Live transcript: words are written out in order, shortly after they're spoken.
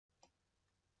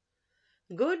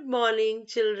Good morning,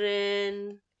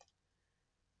 children.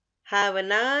 Have a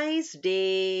nice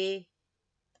day.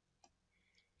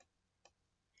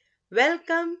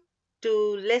 Welcome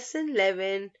to Lesson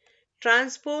 11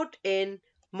 Transport in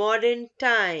Modern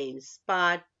Times,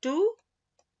 Part 2.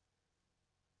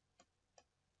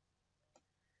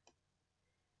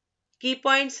 Key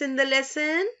points in the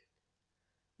lesson.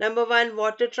 Number 1,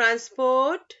 water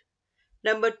transport.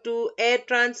 Number 2, air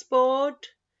transport.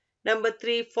 Number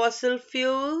 3, fossil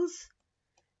fuels.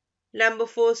 Number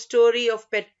 4, story of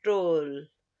petrol.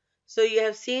 So you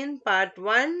have seen Part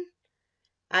 1.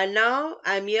 And now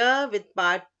I'm here with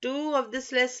part 2 of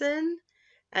this lesson,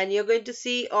 and you're going to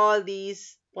see all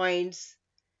these points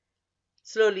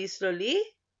slowly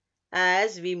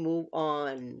as we move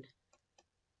on.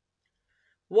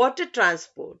 Water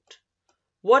transport.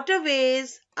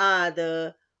 Waterways are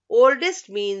the oldest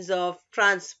means of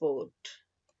transport.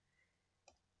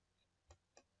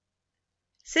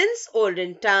 Since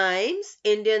olden times,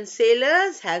 Indian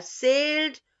sailors have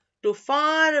sailed to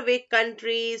faraway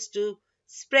countries to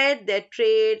spread their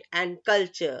trade and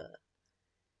culture.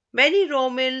 Many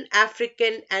Roman,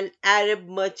 African, and Arab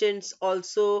merchants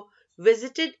also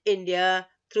visited India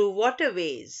through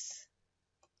waterways.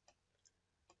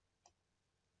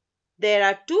 There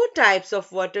are two types of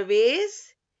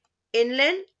waterways,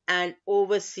 inland and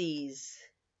overseas.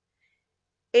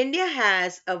 India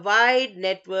has a wide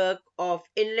network of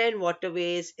inland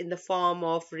waterways in the form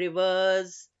of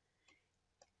rivers,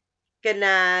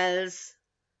 canals,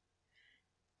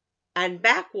 and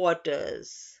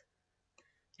backwaters.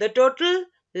 The total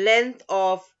length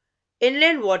of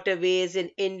inland waterways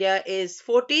in India is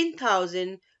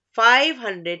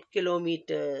 14,500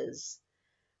 kilometers.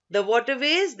 The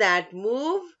waterways that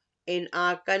move in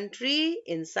our country,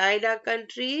 inside our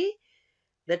country,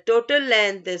 the total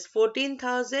length is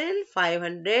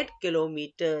 14,500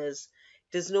 kilometers.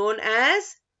 It is known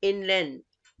as inland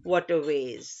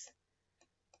waterways.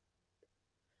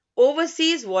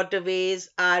 Overseas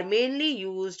waterways are mainly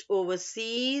used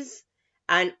overseas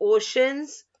and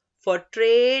oceans for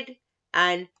trade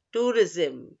and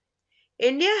tourism.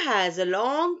 India has a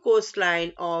long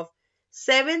coastline of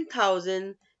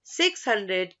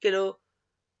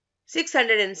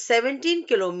 617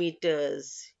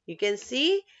 kilometers. You can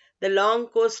see the long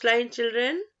coastline,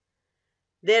 children.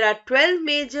 There are 12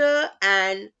 major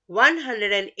and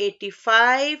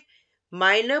 185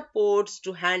 minor ports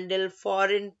to handle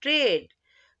foreign trade.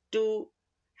 To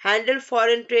handle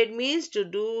foreign trade means to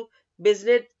do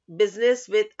business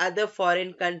with other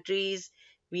foreign countries.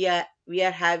 We are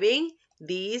having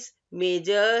these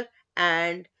major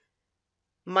and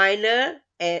minor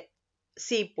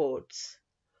seaports.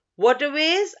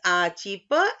 Waterways are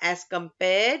cheaper as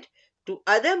compared to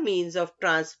other means of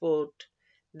transport.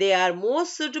 They are more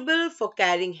suitable for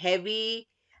carrying heavy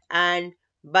and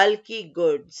bulky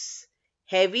goods.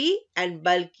 Heavy and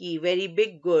bulky, very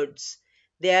big goods.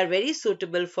 They are very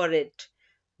suitable for it.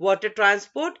 Water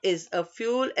transport is a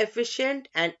fuel efficient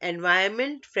and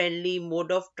environment friendly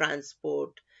mode of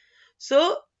transport.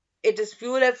 So it is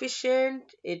fuel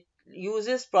efficient, it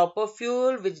uses proper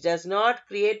fuel which does not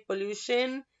create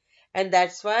pollution, and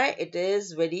that's why it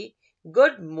is very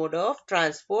good mode of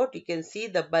transport. You can see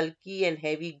the bulky and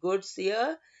heavy goods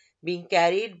here being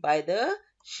carried by the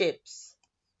ships.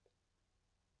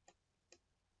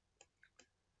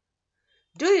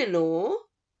 Do you know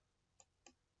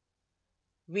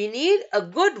we need a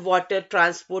good water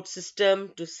transport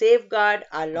system to safeguard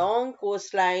our long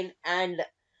coastline and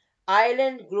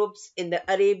island groups in the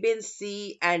Arabian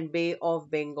Sea and Bay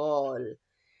of Bengal.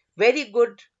 Very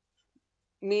good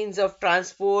means of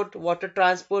transport, water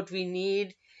transport we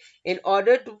need in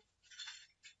order to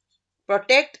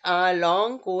protect our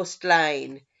long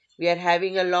coastline. We are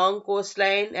having a long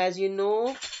coastline, as you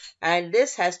know, and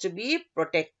this has to be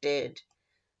protected.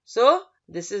 So,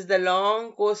 this is the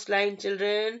long coastline,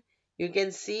 children. You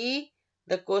can see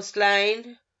the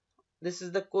coastline. This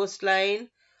is the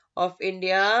coastline of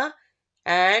India,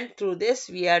 and through this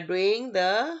we are doing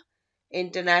the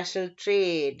international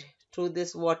trade through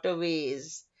this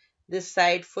waterways. This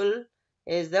side full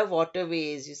is the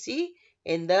waterways, you see,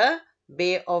 in the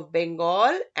Bay of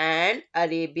Bengal and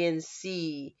Arabian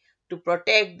Sea. To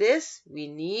protect this, we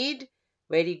need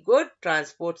very good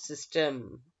transport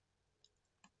system.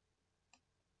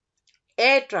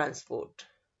 Air transport.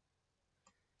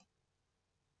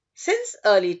 Since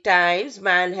early times,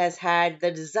 man has had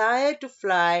the desire to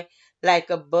fly like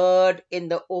a bird in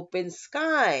the open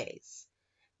skies.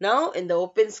 Now, in the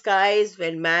open skies,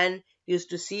 when man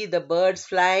used to see the birds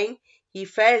flying, he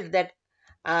felt that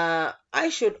I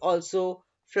should also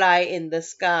fly in the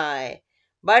sky.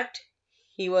 But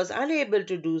he was unable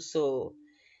to do so.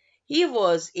 He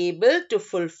was able to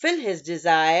fulfill his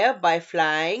desire by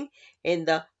flying in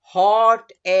the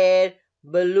hot air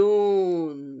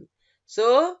balloon.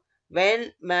 So,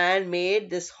 when man made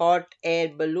this hot air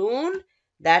balloon,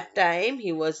 that time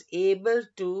he was able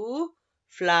to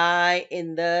fly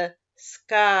in the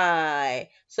sky.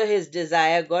 So, his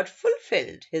desire got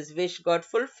fulfilled, his wish got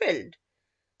fulfilled.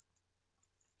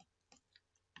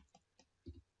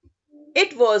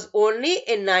 It was only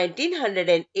in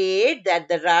 1908 that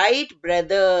the Wright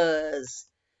brothers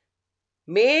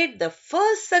made the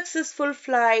first successful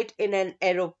flight in an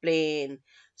aeroplane.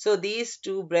 So these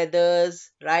two brothers,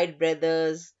 Wright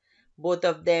brothers, both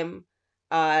of them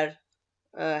are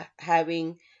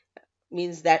having,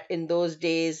 means that in those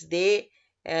days they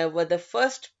were the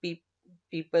first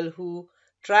people who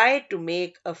tried to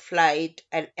make a flight,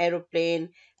 an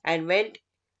aeroplane, and went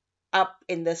up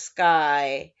in the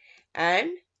sky.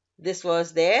 And this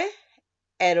was their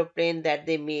aeroplane that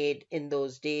they made in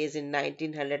those days in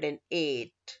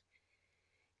 1908.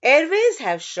 Airways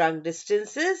have shrunk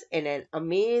distances in an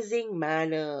amazing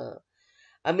manner.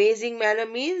 Amazing manner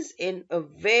means in a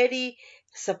very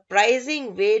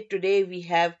surprising way. Today we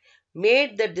have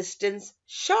made the distance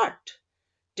short.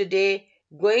 Today,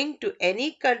 going to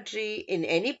any country in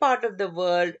any part of the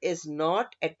world is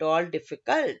not at all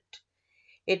difficult.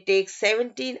 It takes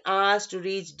 17 hours to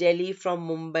reach Delhi from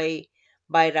Mumbai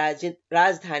by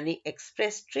Rajdhani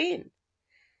Express train.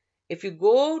 If you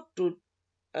go to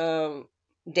um,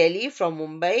 Delhi from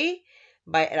Mumbai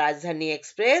by Rajdhani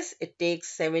Express, it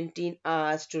takes 17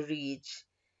 hours to reach.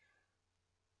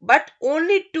 But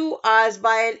only 2 hours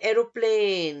by an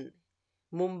aeroplane.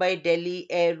 Mumbai Delhi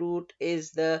air route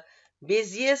is the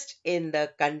busiest in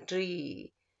the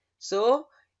country. So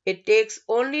it takes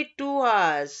only 2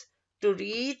 hours to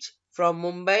reach from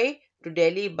Mumbai to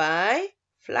Delhi by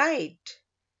flight,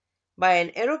 by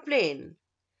an aeroplane.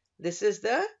 This is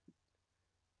the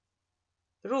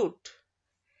route.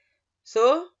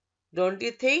 So, don't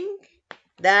you think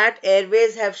that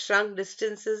airways have shrunk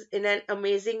distances in an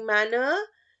amazing manner?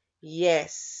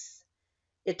 Yes,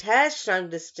 it has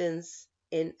shrunk distance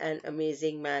in an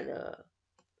amazing manner.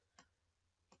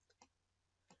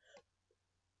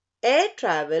 Air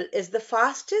travel is the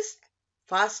fastest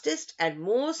and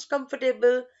most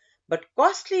comfortable but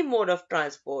costly mode of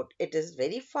transport. It is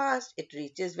very fast, it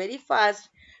reaches very fast,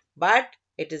 but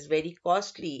it is very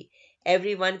costly.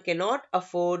 Everyone cannot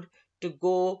afford to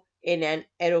go in an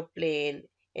aeroplane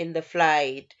in the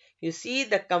flight. You see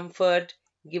the comfort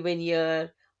given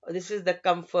here. This is the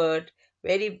comfort,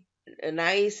 very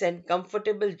nice and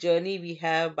comfortable journey we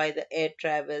have by the air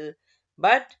travel,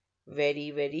 but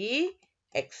very, very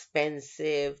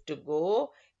expensive to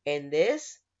go in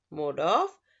this mode of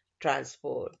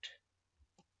transport.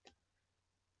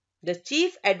 The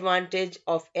chief advantage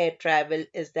of air travel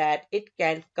is that it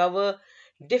can cover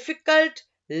difficult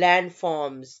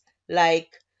landforms,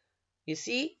 like, you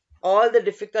see, all the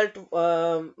difficult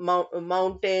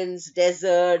mountains,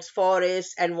 deserts,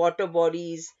 forests, and water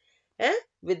bodies.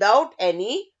 Without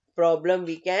any problem,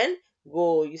 we can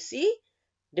go. You see,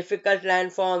 difficult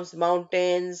landforms,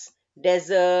 mountains,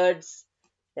 deserts,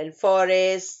 then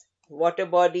forests, water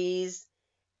bodies,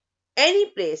 any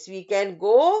place we can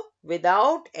go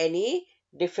without any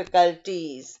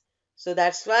difficulties. So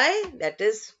that's why that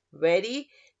is very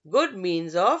good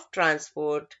means of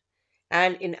transport.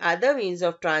 And in other means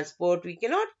of transport, we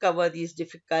cannot cover these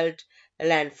difficult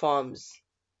landforms.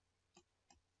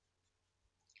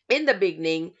 In the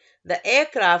beginning, the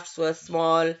aircrafts were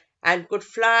small and could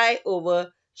fly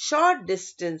over short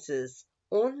distances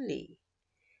only.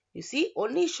 You see,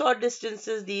 only short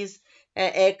distances these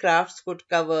aircrafts could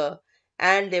cover,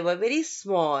 and they were very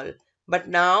small. But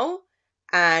now,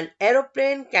 an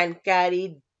aeroplane can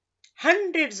carry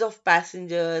hundreds of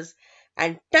passengers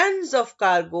and tons of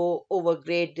cargo over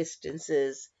great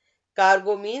distances.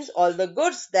 Cargo means all the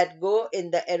goods that go in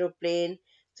the aeroplane.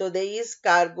 So there is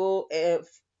cargo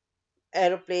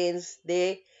aeroplanes.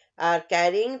 They are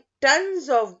carrying tons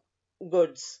of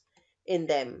goods in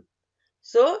them.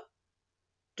 So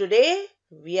today,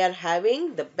 we are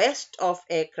having the best of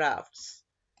aircrafts.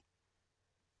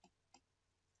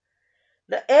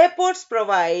 The airports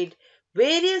provide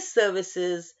various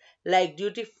services like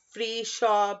duty free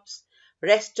shops,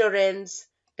 restaurants,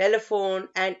 telephone,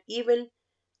 and even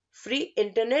free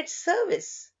internet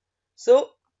service. So,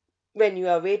 when you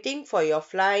are waiting for your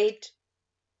flight,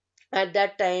 at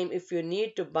that time, if you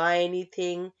need to buy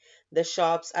anything, the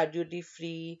shops are duty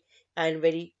free and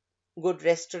very good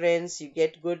restaurants. You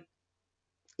get good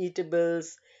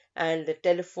eatables, and the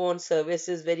telephone service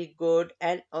is very good,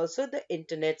 and also the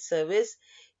internet service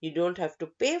You don't have to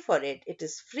pay for it. It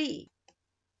is free.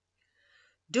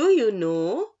 Do you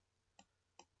know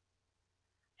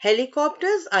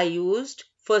helicopters are used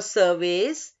for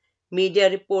surveys, media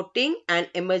reporting, and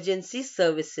emergency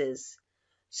services?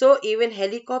 So, even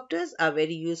helicopters are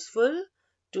very useful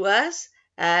to us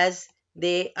as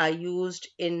they are used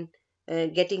in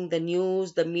getting the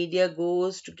news. The media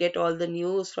goes to get all the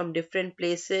news from different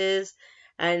places,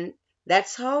 and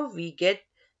that's how we get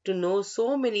to know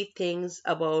so many things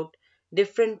about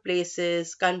different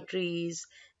places, countries,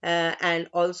 and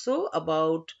also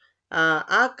about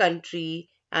our country.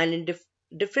 And in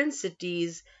different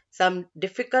cities, some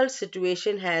difficult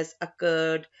situation has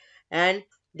occurred, and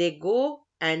they go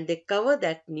and they cover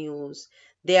that news.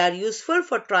 They are useful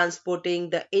for transporting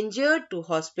the injured to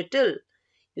hospital.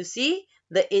 You see,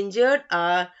 the injured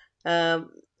are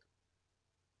um,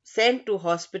 sent to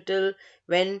hospital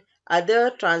when other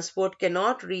transport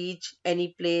cannot reach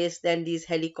any place. Then these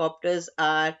helicopters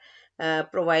are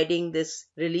providing this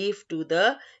relief to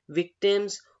the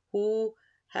victims who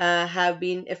have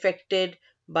been affected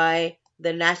by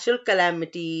the natural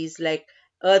calamities like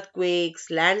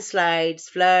earthquakes, landslides,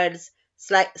 floods,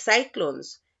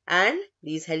 cyclones. And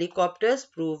these helicopters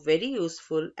prove very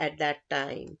useful at that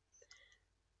time.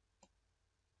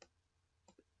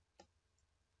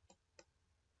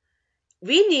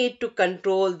 We need to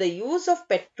control the use of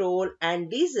petrol and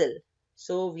diesel.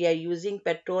 So we are using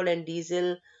petrol and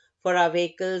diesel for our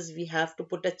vehicles. We have to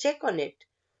put a check on it.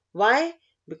 Why?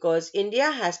 Because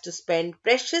India has to spend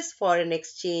precious foreign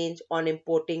exchange on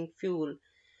importing fuel.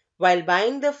 While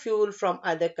buying the fuel from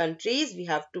other countries, we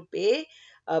have to pay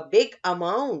a big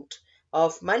amount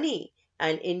of money,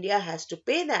 and India has to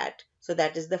pay that. So,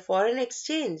 that is the foreign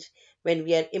exchange. When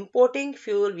we are importing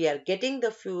fuel, we are getting the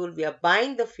fuel, we are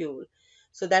buying the fuel.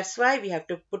 So, that's why we have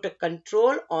to put a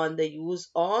control on the use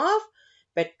of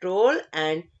petrol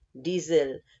and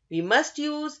diesel. We must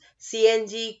use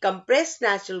CNG, compressed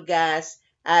natural gas,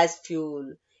 as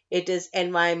fuel. It is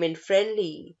environment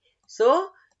friendly. So,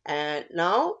 and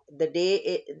now the day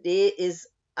is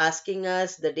asking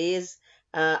us, the days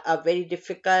are very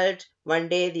difficult. One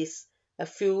day these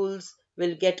fuels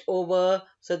will get over,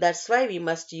 so that's why we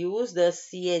must use the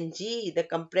CNG, the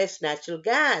compressed natural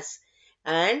gas.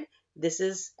 And this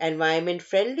is environment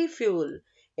friendly fuel.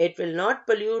 It will not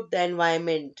pollute the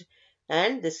environment.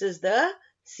 And this is the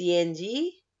CNG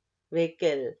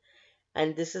vehicle,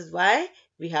 and this is why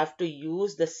we have to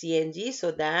use the CNG,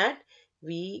 so that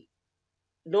we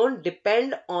don't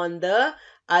depend on the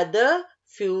other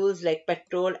fuels like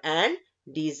petrol and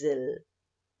diesel.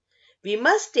 We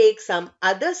must take some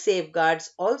other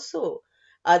safeguards also,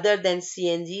 other than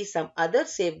CNG. Some other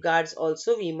safeguards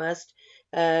also we must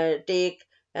take,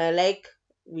 like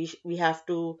we have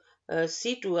to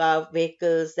see to our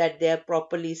vehicles that they are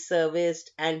properly serviced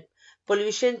and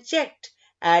pollution checked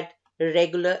at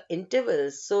regular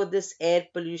intervals. So this air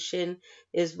pollution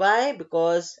is why,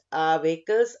 because our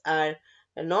vehicles are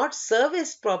not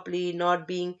serviced properly, not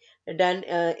being done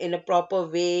in a proper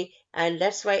way, and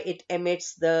that's why it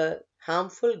emits the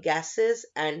harmful gases,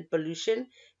 and pollution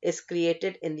is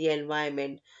created in the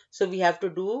environment. So we have to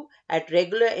do at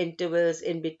regular intervals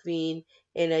in between,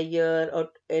 in a year or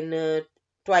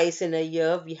twice in a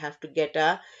year, we have to get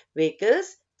our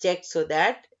vehicles checked so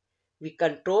that we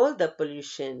control the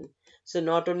pollution. So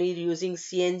not only using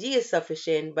CNG is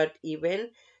sufficient, but even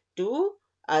to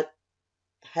uh,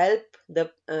 help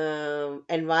the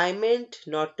environment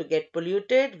not to get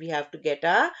polluted, we have to get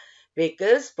our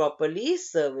vehicles properly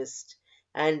serviced.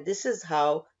 And this is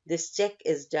how this check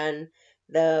is done.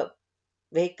 The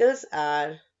vehicles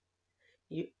are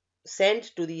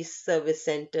sent to these service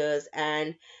centers,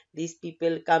 and these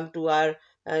people come to our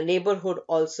neighborhood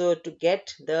also to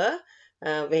get the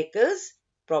vehicles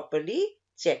properly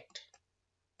checked.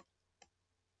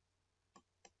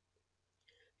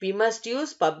 We must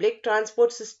use public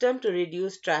transport system to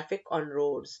reduce traffic on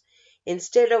roads.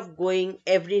 Instead of going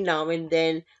every now and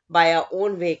then by our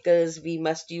own vehicles, we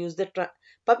must use the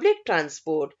public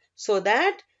transport, so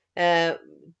that uh,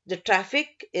 the traffic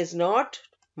is not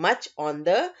much on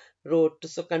the road.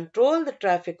 So control the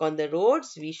traffic on the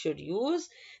roads, we should use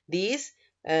these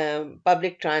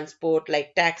public transport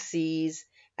like taxis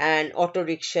and auto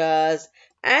rickshaws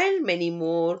and many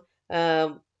more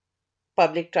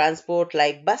public transport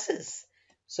like buses.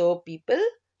 So people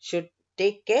should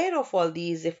take care of all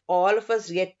these. If all of us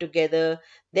get together,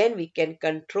 then we can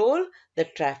control the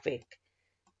traffic.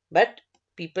 But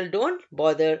people don't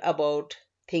bother about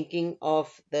thinking of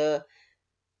the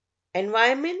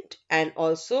environment and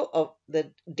also of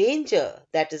the danger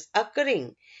that is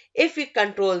occurring. If we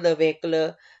control the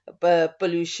vehicular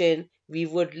pollution, we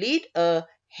would lead a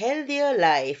healthier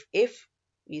life. If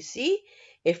you see,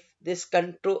 if this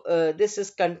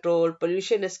is controlled,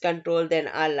 pollution is controlled, then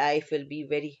our life will be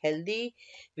very healthy.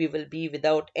 We will be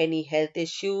without any health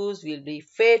issues. We'll be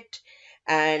fit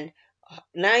and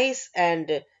nice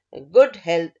and good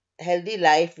healthy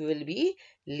life we will be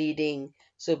leading.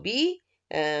 So be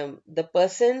the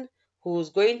person who's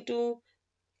going to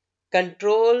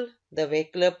control the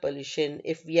vehicular pollution.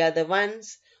 If we are the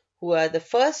ones who are the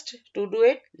first to do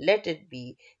it, let it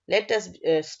be. Let us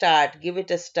start, give it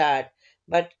a start.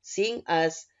 But seeing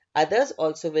us, others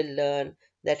also will learn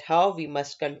that how we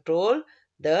must control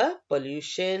the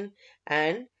pollution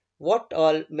and what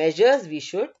all measures we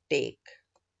should take.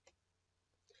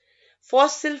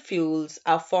 Fossil fuels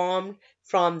are formed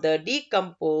from the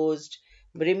decomposed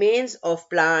remains of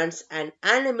plants and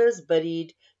animals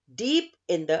buried deep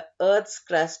in the earth's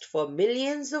crust for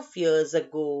millions of years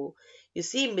ago. You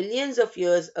see, millions of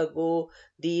years ago,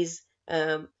 these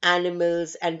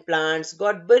animals and plants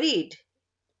got buried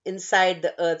inside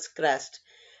the earth's crust,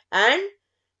 and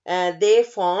they are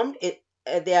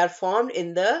formed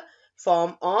in the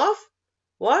form of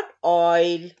what?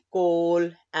 Oil, coal,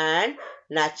 and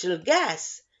natural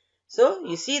gas. So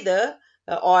you see the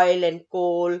oil and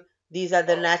coal, these are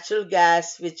the natural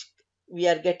gas which we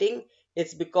are getting.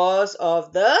 It's because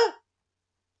of the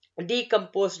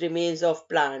decomposed remains of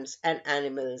plants and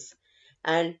animals,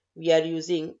 and we are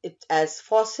using it as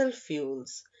fossil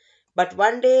fuels. But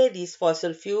one day these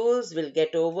fossil fuels will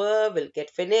get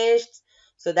finished.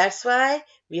 So that's why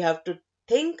we have to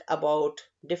think about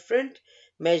different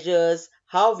measures,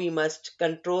 how we must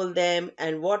control them,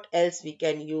 and what else we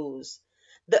can use.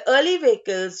 The early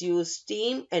vehicles used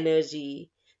steam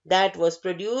energy that was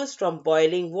produced from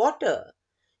boiling water.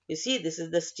 You see, this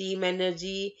is the steam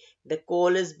energy. The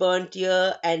coal is burnt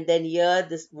here, and then here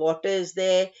this water is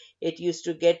there. It used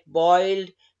to get boiled,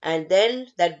 and then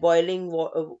that boiling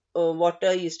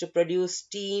water used to produce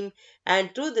steam,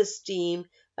 and through the steam,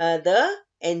 the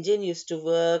engine used to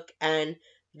work, and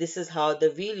this is how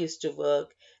the wheel used to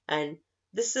work. And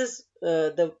this is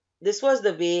this was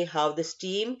the way how the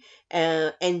steam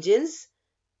engines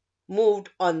moved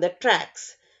on the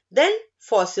tracks. Then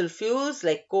fossil fuels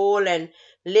like coal and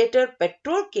later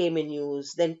petrol came in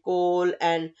use. Then coal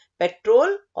and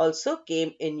petrol also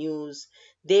came in use.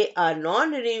 They are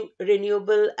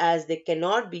non-renewable as they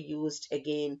cannot be used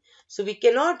again. So we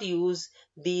cannot use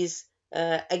these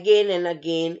again and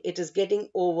again. It is getting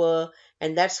over,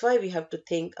 and that's why we have to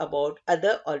think about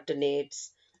other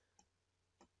alternates.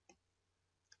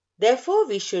 Therefore,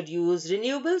 we should use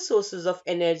renewable sources of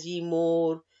energy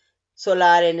more,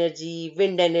 solar energy,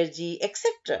 wind energy,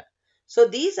 etc. So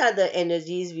these are the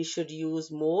energies we should use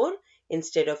more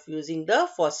instead of using the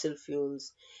fossil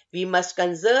fuels. We must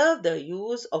conserve the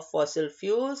use of fossil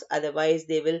fuels, otherwise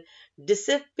they will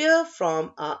disappear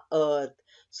from our earth.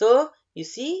 So you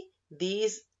see,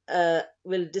 these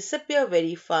will disappear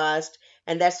very fast,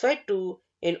 and that's why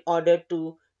in order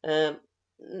to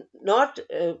not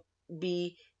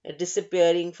be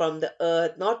disappearing from the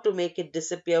earth, not to make it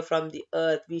disappear from the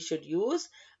earth, we should use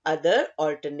other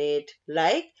alternate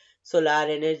like solar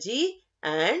energy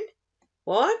and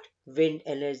what? Wind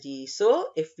energy. So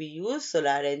if we use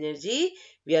solar energy,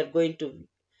 we are going to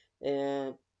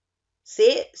uh,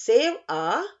 save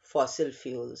our fossil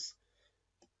fuels.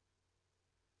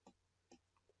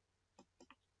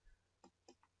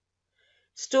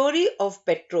 Story of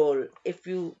petrol. If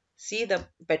you see the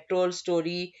petrol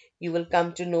story, you will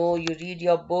come to know, you read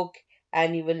your book,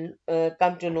 and you will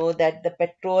come to know that the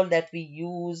petrol that we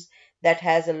use, that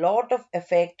has a lot of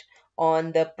effect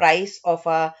on the price of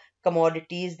our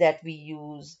commodities that we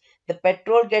use. The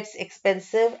petrol gets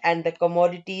expensive, and the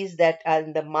commodities that are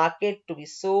in the market to be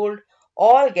sold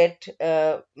all get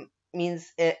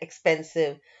means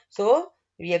expensive. So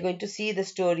we are going to see the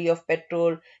story of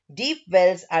petrol. Deep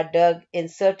wells are dug in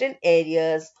certain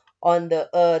areas on the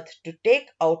earth to take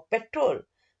out petrol.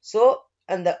 So,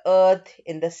 on the earth,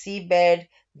 in the seabed,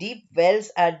 deep wells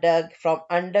are dug from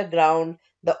underground.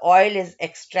 The oil is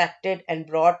extracted and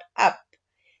brought up.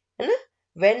 And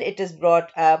when it is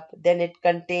brought up, then it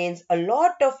contains a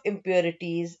lot of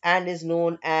impurities and is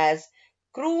known as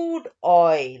crude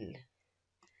oil.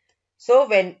 So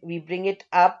when we bring it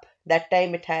up, that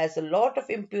time it has a lot of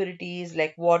impurities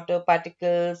like water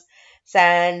particles,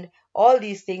 sand, all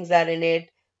these things are in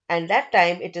it. And that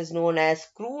time it is known as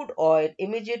crude oil.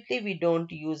 Immediately we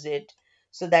don't use it.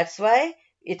 So that's why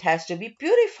it has to be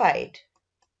purified.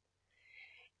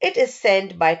 It is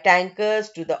sent by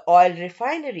tankers to the oil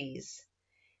refineries.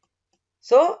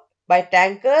 So by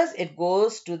tankers it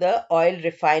goes to the oil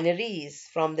refineries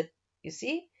from the, you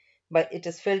see, but it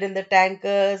is filled in the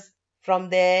tankers, from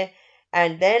there,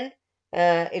 and then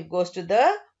it goes to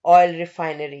the oil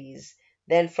refineries.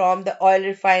 Then from the oil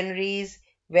refineries,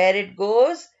 where it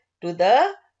goes to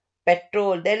the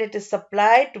petrol, then it is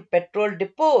supplied to petrol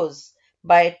depots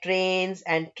by trains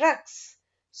and trucks.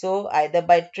 So either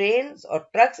by trains or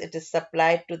trucks, it is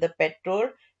supplied to the petrol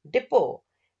depot.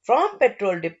 From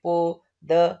petrol depot,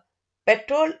 the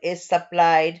petrol is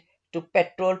supplied to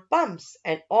petrol pumps,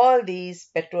 and all these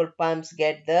petrol pumps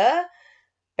get the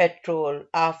petrol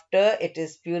after it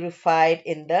is purified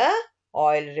in the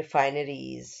oil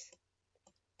refineries.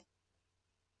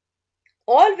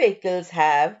 All vehicles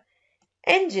have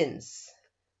engines.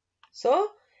 So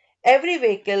every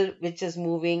vehicle which is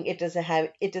moving, it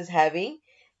is having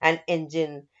an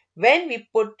engine. When we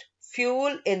put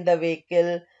fuel in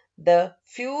the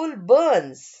fuel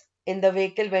burns in the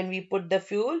vehicle. When we put the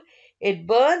fuel, it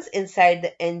burns inside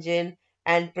the engine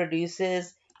and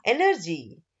produces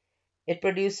energy. It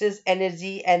produces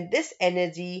energy, and this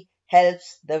energy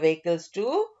helps the vehicles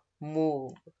to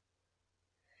move.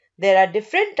 There are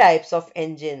different types of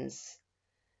engines.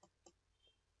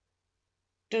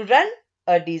 To run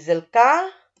a diesel car,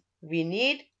 we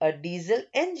need a diesel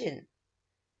engine.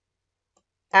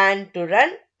 And to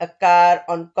run a car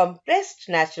on compressed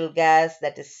natural gas,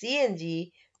 that is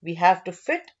CNG, we have to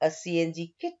fit a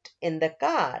CNG kit in the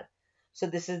car. So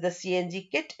this is the CNG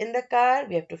kit in the car.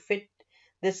 We have to fit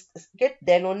this kit,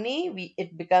 then only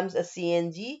it becomes a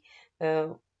CNG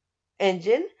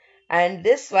engine. And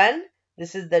this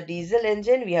is the diesel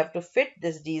engine. We have to fit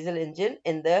this diesel engine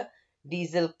in the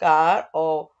diesel car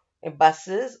or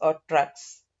buses or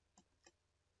trucks.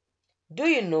 Do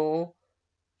you know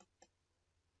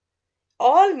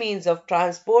all means of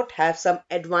transport have some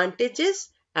advantages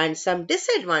and some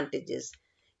disadvantages?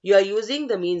 You are using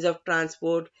the means of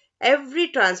transport. Every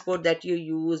transport that you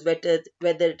use, whether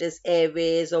it is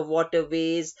airways or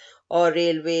waterways or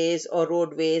railways or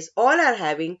roadways, all are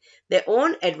having their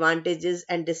own advantages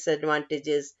and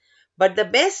disadvantages. But the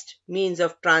best means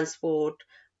of transport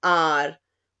are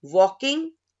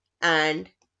walking and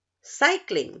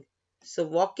cycling. So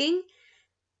walking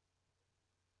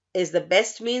is the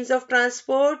best means of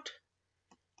transport,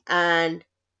 and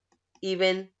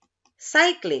even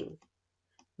cycling,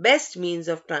 best means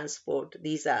of transport.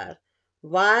 These are.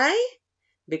 Why?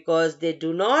 Because they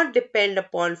do not depend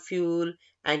upon fuel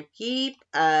and keep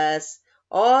us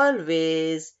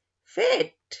always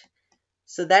fit.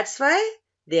 So that's why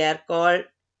they are called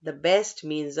the best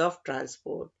means of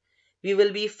transport. We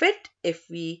will be fit if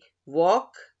we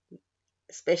walk,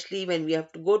 especially when we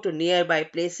have to go to nearby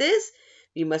places.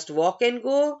 We must walk and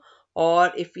go,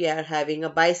 or if we are having a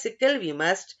bicycle, we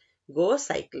must go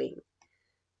cycling.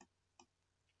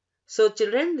 So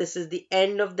children, this is the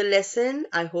end of the lesson.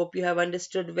 I hope you have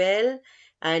understood well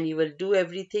and you will do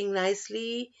everything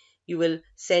nicely. You will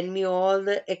send me all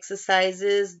the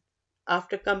exercises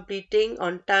after completing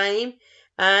on time,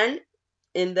 and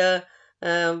in the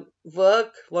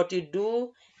work what you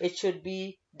do, it should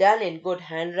be done in good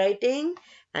handwriting.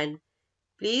 And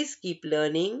please keep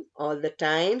learning all the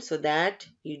time so that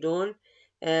you don't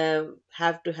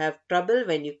have to have trouble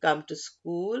when you come to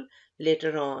school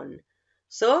later on.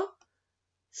 So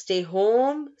stay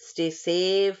home, stay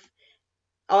safe.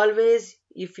 Always,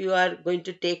 if you are going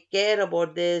to take care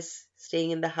about this,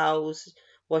 staying in the house,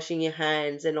 washing your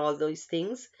hands, and all those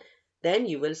things, then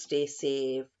you will stay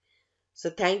safe. So,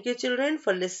 thank you, children,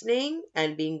 for listening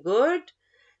and being good.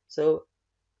 So,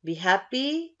 be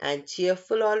happy and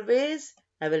cheerful always.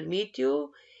 I will meet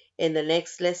you in the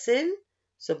next lesson.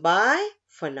 So, bye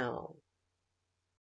for now.